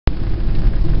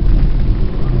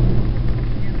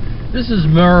This is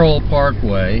Merrill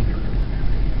Parkway.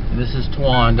 This is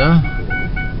Towanda.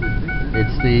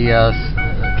 It's the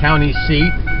county seat.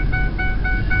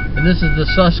 And this is the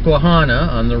Susquehanna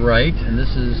on the right. And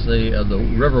this is the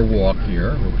river walk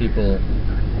here, where people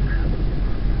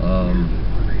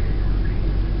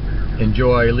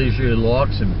enjoy leisurely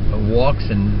walks and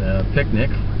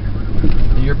picnic.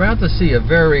 And you're about to see a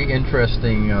very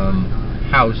interesting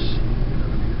house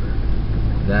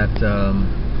that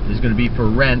is going to be for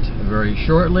rent very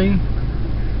shortly.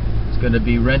 It's going to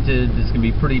be rented. It's going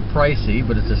to be pretty pricey,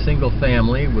 but it's a single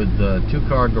family with a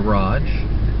 2-car garage,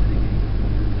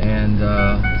 and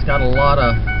it's got a lot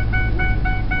of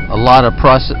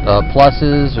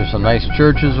pluses. There's some nice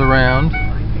churches around,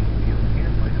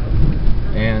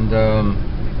 and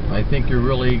I think you're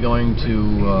really going to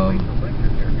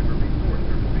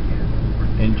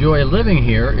enjoy living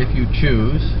here if you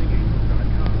choose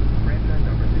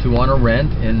to want to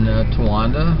rent in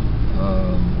Towanda.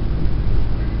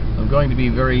 I'm going to be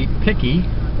very picky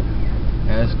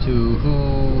as to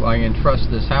who I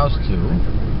entrust this house to.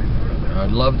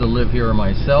 I'd love to live here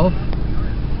myself,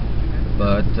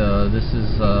 but this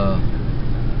is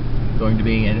going to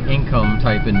be an income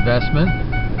type investment.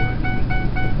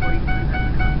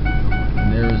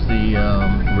 And there's the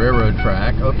railroad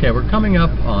track. Okay, we're coming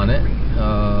up on it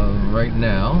right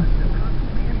now.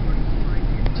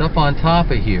 It's up on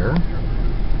top of here.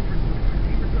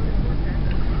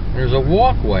 There's a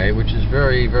walkway which is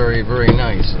very, very, very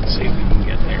nice. Let's see if we can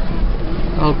get there.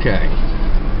 Okay.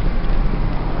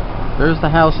 There's the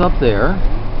house up there.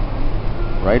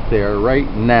 Right there,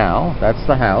 right now. That's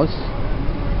the house.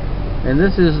 And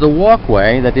this is the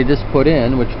walkway that they just put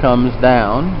in, which comes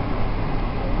down.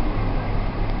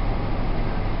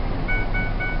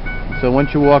 So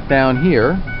once you walk down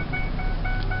here,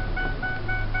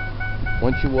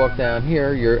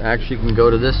 you actually can go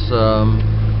to this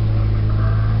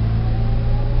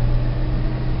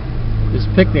this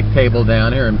picnic table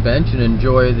down here and bench and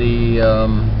enjoy the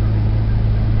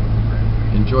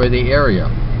area.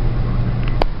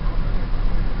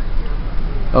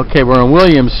 Okay, we're on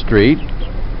William Street.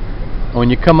 When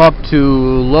you come up to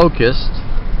Locust,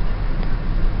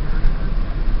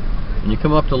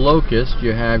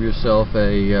 you have yourself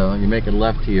a you make a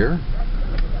left here.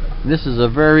 This is a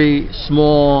very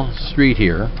small street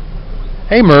here.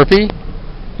 Hey Murphy!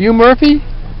 You Murphy?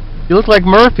 You look like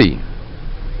Murphy.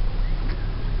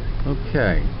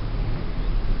 Okay.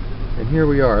 And here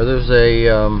we are. There's a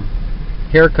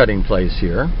hair cutting place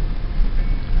here.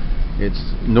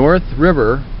 It's North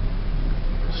River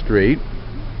Street.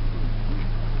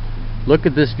 Look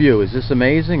at this view. Is this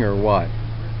amazing or what?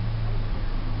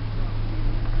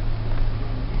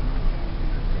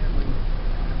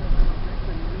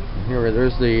 Here,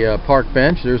 there's the park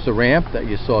bench. There's the ramp that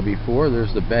you saw before.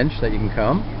 There's the bench that you can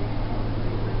come.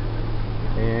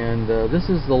 And this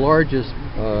is the largest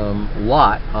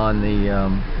lot on the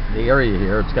area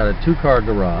here. It's got a 2-car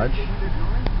garage.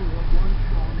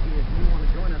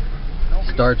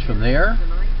 Starts from there.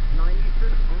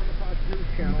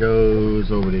 And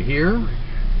goes over to here.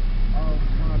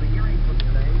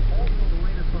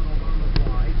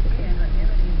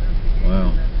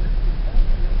 Wow.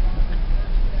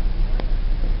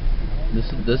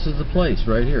 This is the place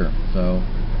right here. So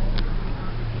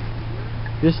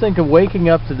just think of waking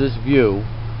up to this view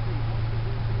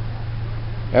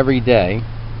every day,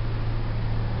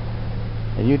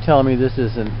 and you tell me this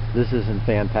isn't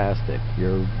fantastic.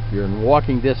 You're in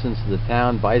walking distance to the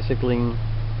town, bicycling.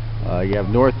 You have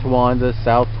North Towanda,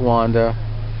 South Towanda.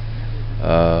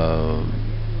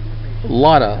 A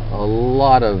lot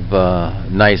of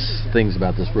nice things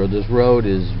about this road. This road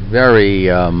is very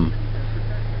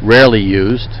rarely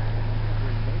used,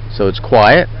 so it's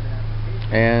quiet,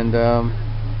 and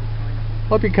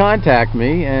hope you contact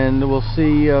me and we'll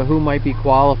see who might be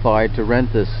qualified to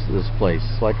rent this place.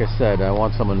 Like I said, I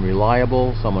want someone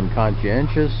reliable, someone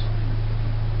conscientious,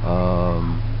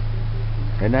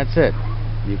 and that's it.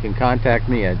 You can contact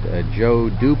me at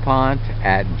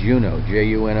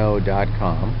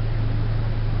joedupont@juno.com.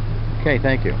 Okay,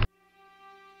 thank you.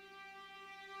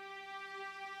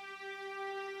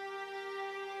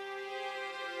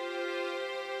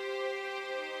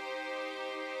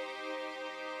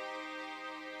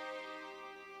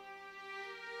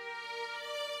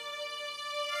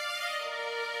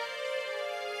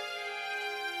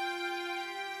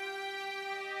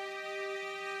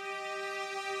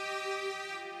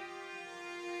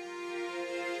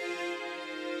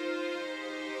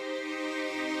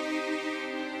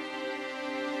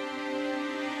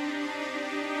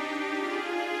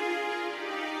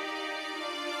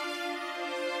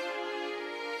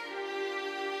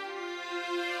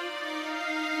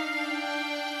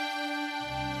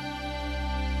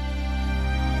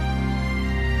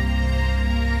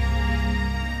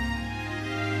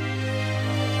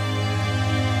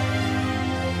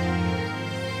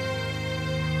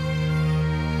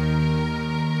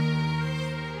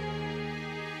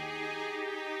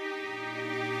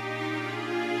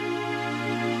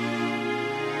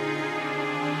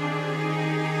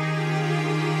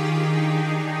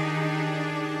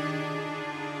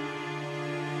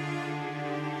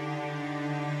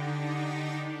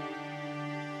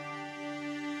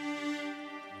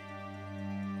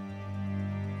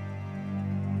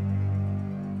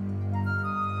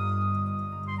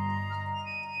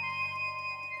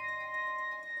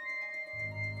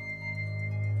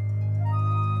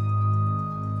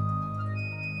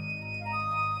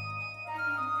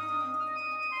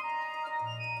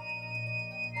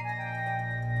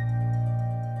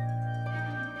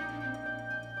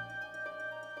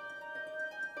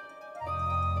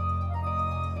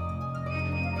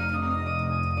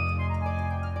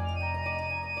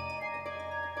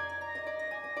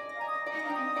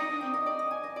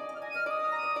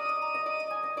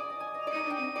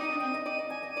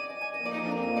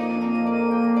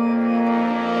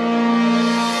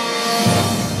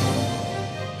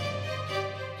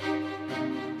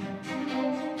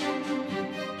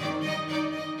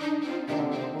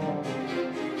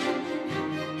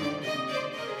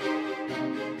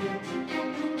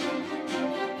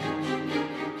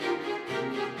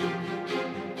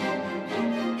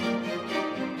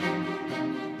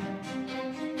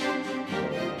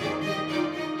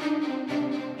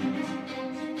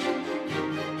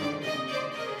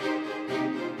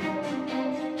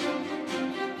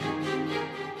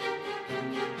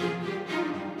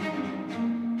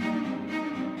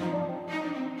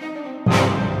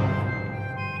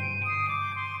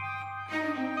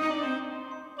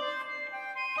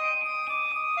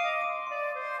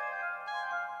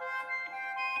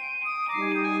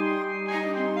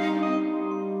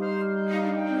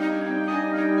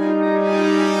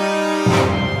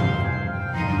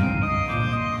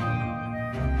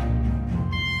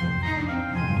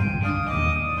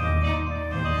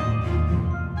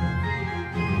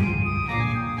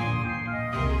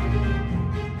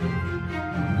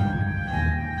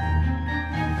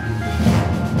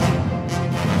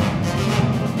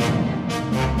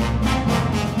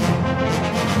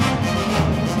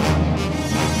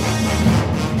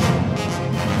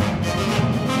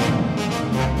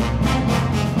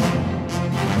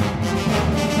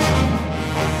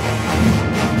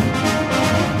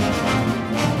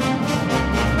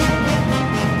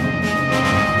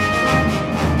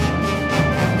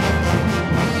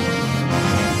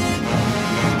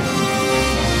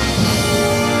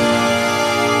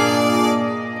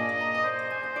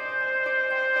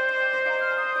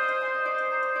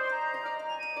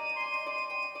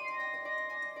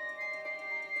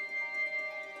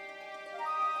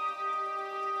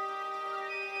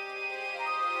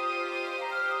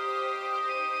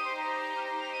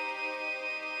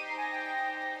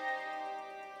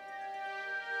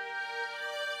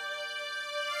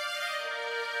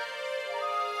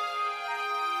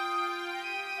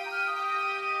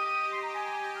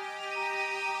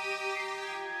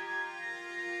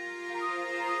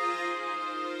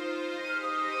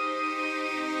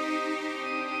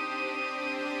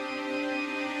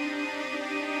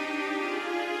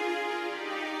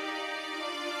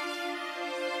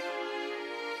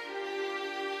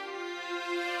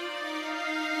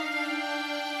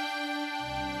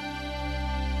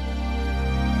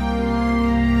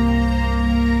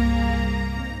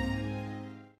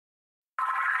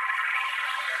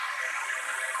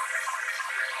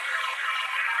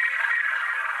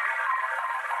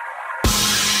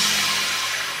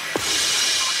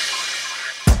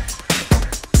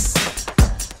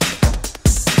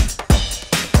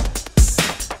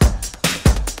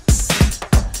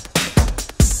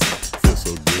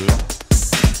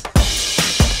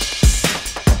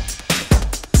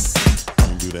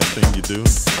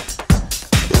 do.